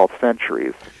 11th and 12th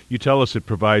centuries. You tell us it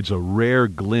provides a rare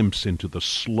glimpse into the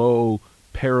slow,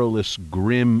 perilous,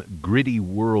 grim, gritty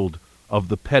world of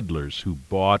the peddlers who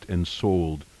bought and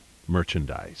sold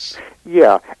merchandise.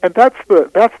 Yeah, and that's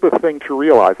the thing to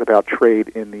realize about trade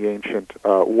in the ancient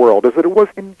world, is that it was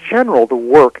in general the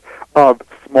work of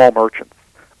small merchants.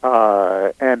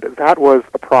 And that was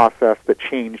a process that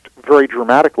changed very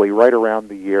dramatically right around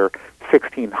the year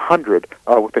 1600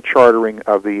 with the chartering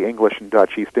of the English and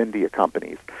Dutch East India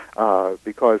companies.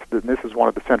 Because this is one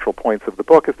of the central points of the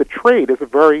book, is that trade is a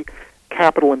very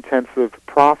capital-intensive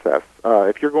process.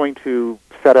 If you're going to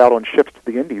set out on ships to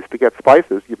the Indies to get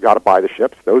spices, you've got to buy the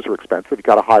ships. Those are expensive. You've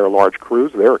got to hire large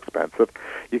crews. They're expensive.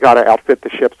 You've got to outfit the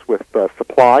ships with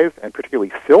supplies, and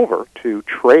particularly silver, to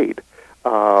trade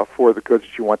for the goods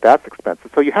that you want. That's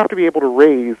expensive. So you have to be able to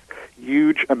raise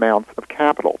huge amounts of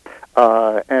capital.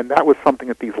 And that was something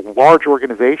that these large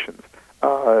organizations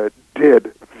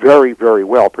did very, very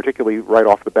well, particularly right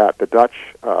off the bat, the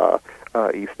Dutch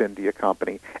East India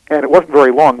Company. And it wasn't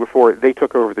very long before they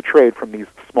took over the trade from these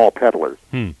small peddlers.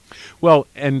 Well,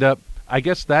 and I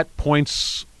guess that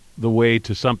points the way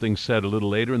to something said a little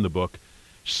later in the book.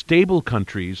 Stable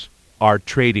countries are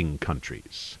trading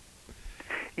countries.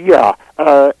 Yeah.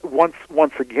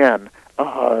 Once again,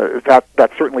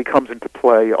 that certainly comes into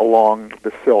play along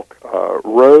the Silk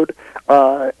Road,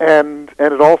 and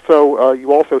it also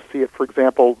you also see it, for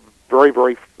example, very,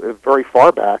 very, very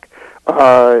far back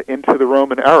into the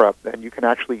Roman era, and you can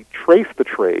actually trace the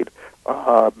trade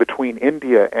between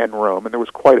India and Rome, and there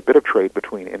was quite a bit of trade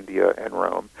between India and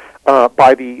Rome,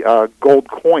 by the gold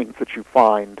coins that you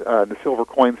find, the silver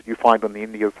coins that you find on the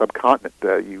Indian subcontinent.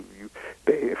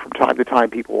 From time to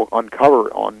time, people will uncover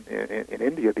in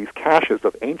India these caches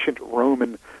of ancient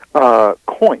Roman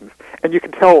coins, and you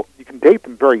can date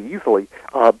them very easily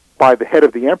by the head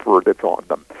of the emperor that's on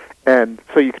them. And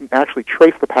so you can actually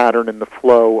trace the pattern in the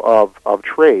flow of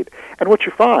trade. And what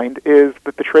you find is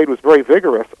that the trade was very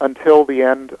vigorous until the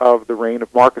end of the reign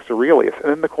of Marcus Aurelius,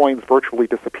 and then the coins virtually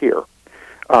disappear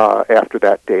after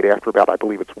that date, after about, I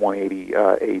believe it's 180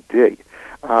 A.D.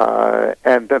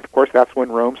 And then, of course, that's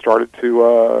when Rome started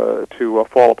to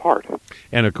fall apart.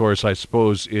 And of course, I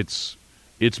suppose it's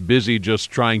busy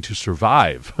just trying to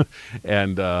survive,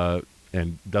 and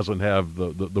doesn't have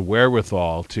the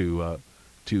wherewithal to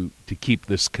keep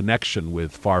this connection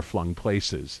with far-flung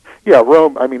places. Yeah,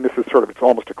 Rome, I mean, this is it's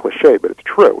almost a cliche, but it's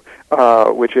true,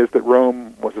 which is that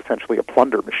Rome was essentially a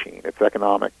plunder machine. Its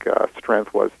economic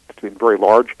strength was to a very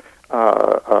large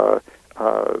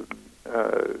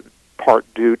part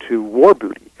due to war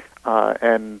booty.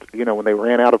 And, when they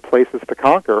ran out of places to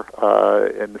conquer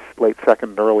in the late 2nd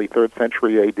and early 3rd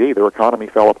century A.D., their economy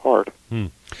fell apart.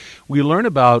 We learn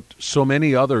about so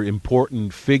many other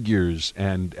important figures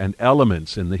and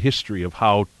elements in the history of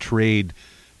how trade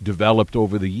developed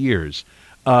over the years.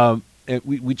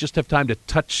 We just have time to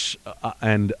touch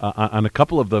on a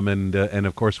couple of them, and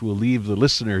of course we'll leave the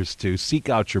listeners to seek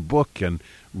out your book and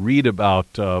read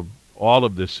about all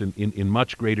of this in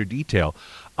much greater detail.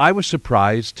 I was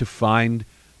surprised to find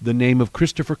the name of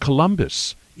Christopher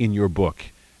Columbus in your book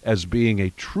as being a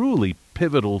truly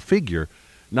pivotal figure,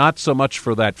 not so much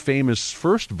for that famous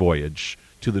first voyage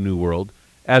to the New World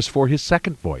as for his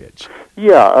second voyage.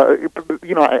 Yeah,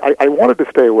 I wanted to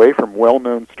stay away from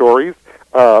well-known stories,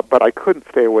 but I couldn't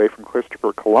stay away from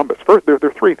Christopher Columbus. First, there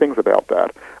are three things about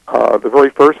that. The very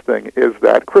first thing is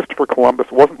that Christopher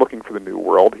Columbus wasn't looking for the New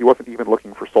World. He wasn't even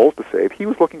looking for souls to save. He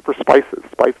was looking for spices.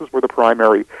 Spices were the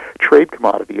primary trade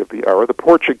commodity of the era. The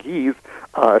Portuguese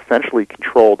essentially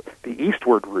controlled the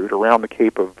eastward route around the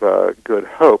Cape of Good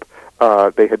Hope.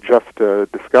 They had just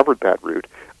discovered that route.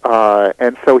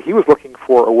 And so he was looking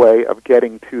for a way of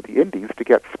getting to the Indies to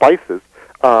get spices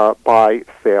by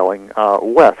sailing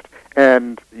west.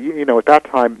 And, at that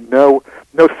time, no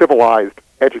civilized,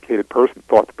 educated person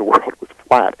thought that the world was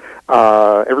flat.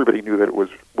 Everybody knew that it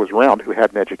was round who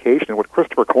had an education. And what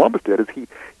Christopher Columbus did is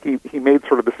he made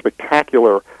sort of the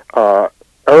spectacular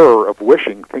error of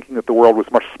wishing, thinking that the world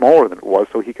was much smaller than it was,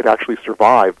 so he could actually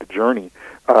survive the journey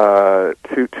to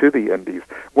the Indies,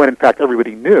 when in fact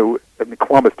everybody knew, and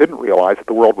Columbus didn't realize that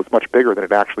the world was much bigger than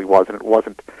it actually was, and it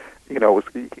wasn't, it was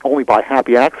only by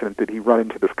happy accident did he run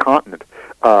into this continent,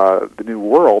 the New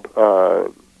World,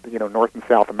 North and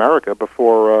South America,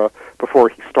 before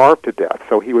he starved to death.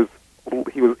 So he was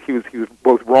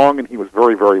both wrong and he was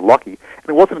very, very lucky. And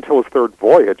it wasn't until his third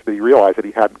voyage that he realized that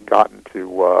he hadn't gotten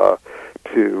to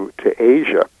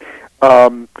Asia.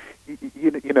 The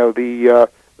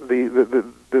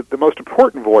most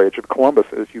important voyage of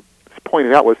Columbus, as you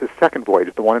pointed out, was his second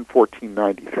voyage, the one in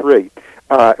 1493.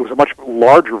 It was a much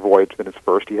larger voyage than his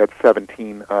first. He had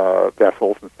 17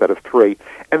 vessels instead of 3.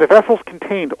 And the vessels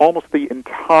contained almost the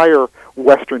entire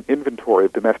Western inventory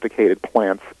of domesticated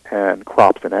plants and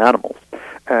crops and animals.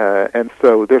 And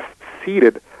so this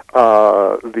seeded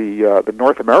the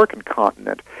North American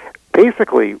continent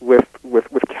basically with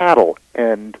cattle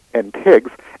and pigs.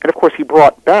 And, of course, he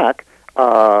brought back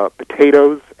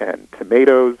potatoes and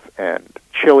tomatoes and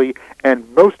chili, and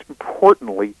most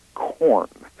importantly, corn.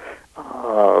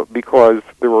 Because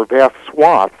there were vast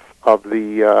swaths of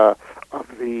the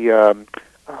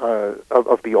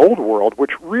old world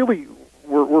which really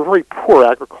were very poor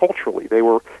agriculturally. They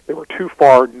were too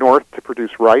far north to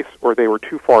produce rice, or they were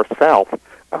too far south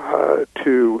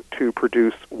to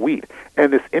produce wheat.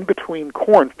 And this in-between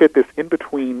corn fit this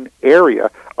in-between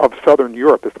area of southern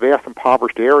Europe, this vast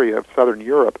impoverished area of southern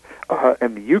Europe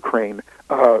and the Ukraine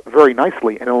very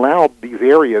nicely, and allowed these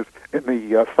areas in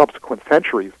the subsequent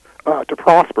centuries to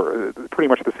prosper. Pretty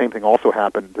much the same thing also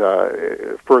happened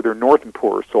further north in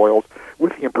poorer soils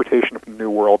with the importation from the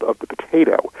New World of the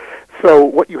potato. So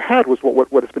what you had was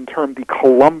what has been termed the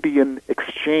Columbian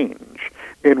Exchange,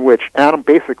 in which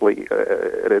basically,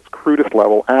 at its crudest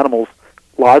level,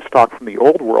 livestock from the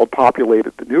Old World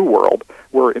populated the New World,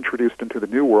 were introduced into the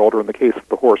New World, or in the case of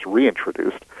the horse,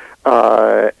 reintroduced,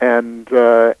 and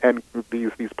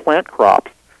these plant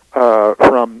crops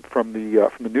from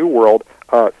the New World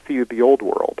seeded the Old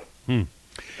World.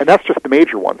 And that's just the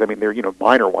major ones. I mean, there are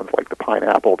minor ones like the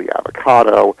pineapple, the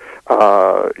avocado,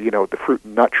 the fruit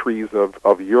and nut trees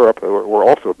of Europe were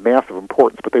also of massive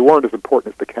importance, but they weren't as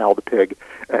important as the cow, the pig,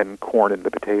 and corn and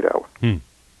the potato.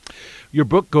 Your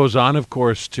book goes on, of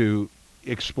course, to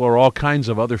explore all kinds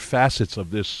of other facets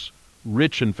of this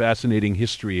rich and fascinating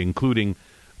history, including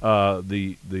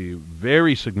the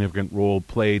very significant role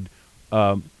played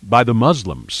by the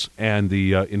Muslims and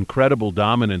the incredible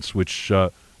dominance which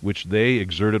they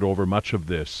exerted over much of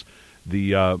this,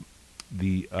 the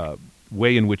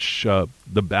way in which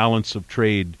the balance of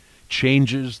trade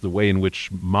changes, the way in which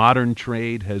modern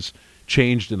trade has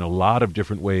changed in a lot of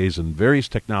different ways and various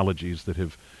technologies that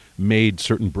have made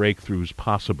certain breakthroughs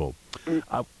possible.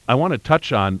 I want to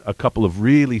touch on a couple of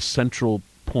really central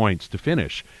points to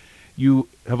finish. You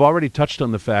have already touched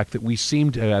on the fact that we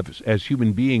seem to have, as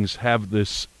human beings, have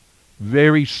this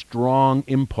very strong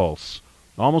impulse,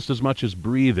 almost as much as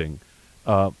breathing,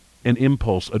 an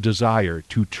impulse, a desire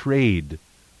to trade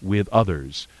with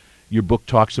others. Your book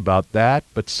talks about that,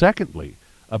 but secondly,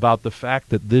 about the fact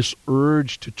that this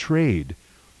urge to trade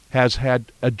has had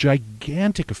a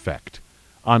gigantic effect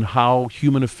on how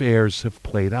human affairs have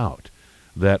played out.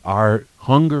 That our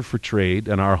hunger for trade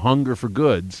and our hunger for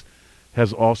goods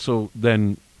has also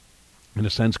then, in a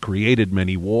sense, created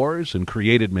many wars and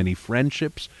created many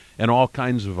friendships and all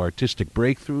kinds of artistic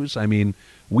breakthroughs. I mean,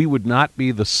 we would not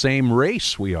be the same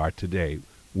race we are today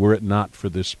were it not for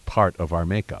this part of our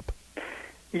makeup.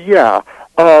 Yeah.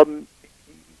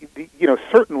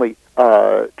 Certainly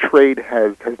trade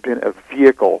has been a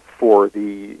vehicle for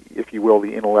the, if you will,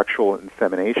 the intellectual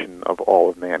insemination of all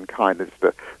of mankind.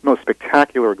 The most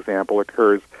spectacular example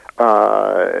occurs,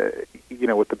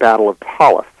 with the Battle of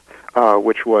Talas,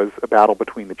 which was a battle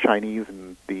between the Chinese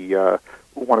and the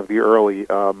one of the early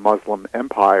Muslim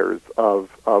empires of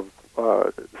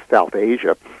South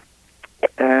Asia.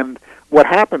 And what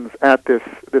happens at this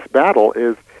battle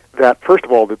is that, first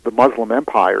of all, the Muslim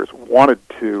empires wanted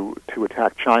to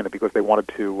attack China because they wanted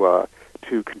to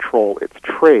control its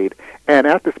trade. And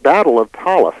at this Battle of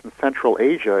Talas in Central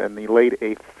Asia in the late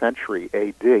 8th century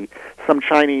A.D., some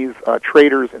Chinese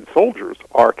traders and soldiers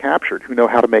are captured who know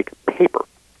how to make paper.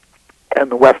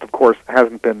 And the West, of course,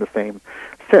 hasn't been the same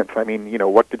since. I mean,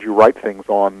 what did you write things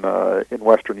on in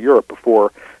Western Europe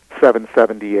before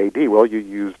 770 A.D.? Well, you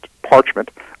used parchment,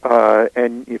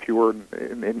 and if you were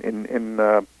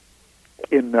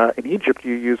in Egypt,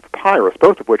 you used papyrus,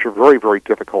 both of which are very, very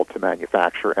difficult to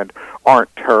manufacture and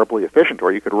aren't terribly efficient,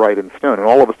 or you could write in stone. And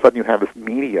all of a sudden you have this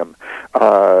medium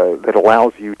that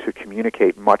allows you to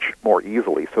communicate much more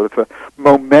easily. So it's a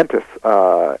momentous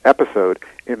episode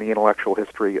in the intellectual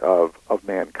history of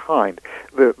mankind.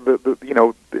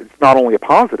 It's not only a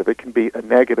positive, it can be a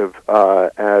negative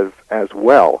as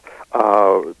well.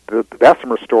 The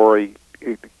Bessemer story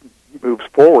moves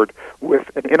forward with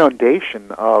an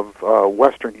inundation of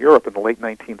Western Europe in the late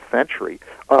 19th century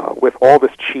with all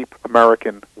this cheap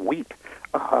American wheat.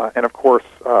 And, of course,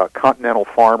 continental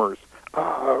farmers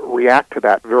react to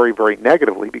that very, very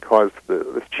negatively because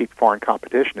this cheap foreign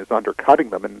competition is undercutting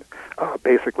them and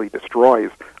basically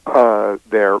destroys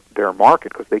their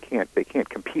market because they can't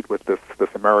compete with this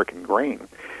American grain.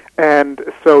 And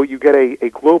so you get a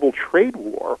global trade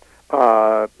war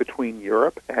between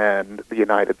Europe and the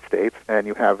United States, and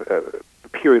you have a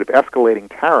period of escalating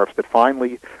tariffs that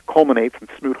finally culminates in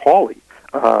Smoot-Hawley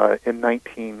in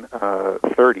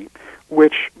 1930,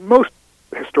 which most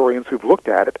historians who've looked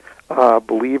at it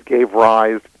believe gave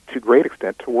rise to a great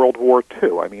extent to World War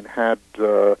II. I mean, had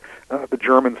the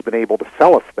Germans been able to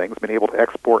sell us things, been able to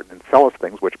export and sell us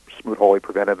things, which Smoot-Hawley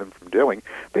prevented them from doing,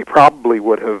 they probably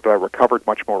would have recovered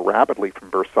much more rapidly from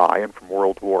Versailles and from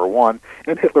World War I,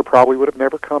 and Hitler probably would have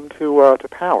never come to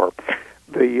power.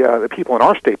 The people in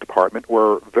our State Department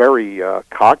were very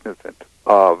cognizant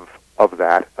of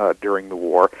that during the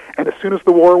war, and as soon as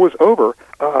the war was over,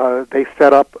 they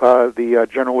set up the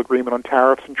General Agreement on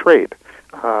Tariffs and Trade,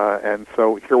 and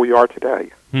so here we are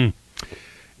today.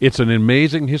 It's an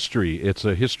amazing history. It's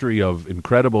a history of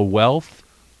incredible wealth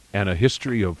and a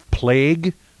history of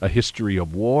plague, a history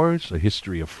of wars, a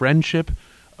history of friendship.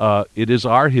 It is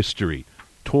our history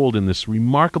told in this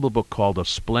remarkable book called A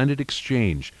Splendid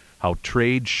Exchange, How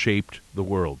Trade Shaped the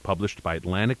World, published by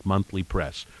Atlantic Monthly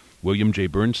Press. William J.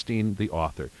 Bernstein, the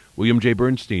author. William J.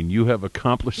 Bernstein, you have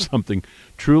accomplished something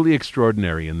truly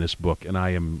extraordinary in this book, and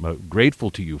I am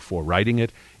grateful to you for writing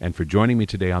it and for joining me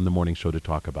today on the morning show to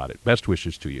talk about it. Best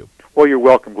wishes to you. Well, you're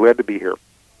welcome. Glad to be here.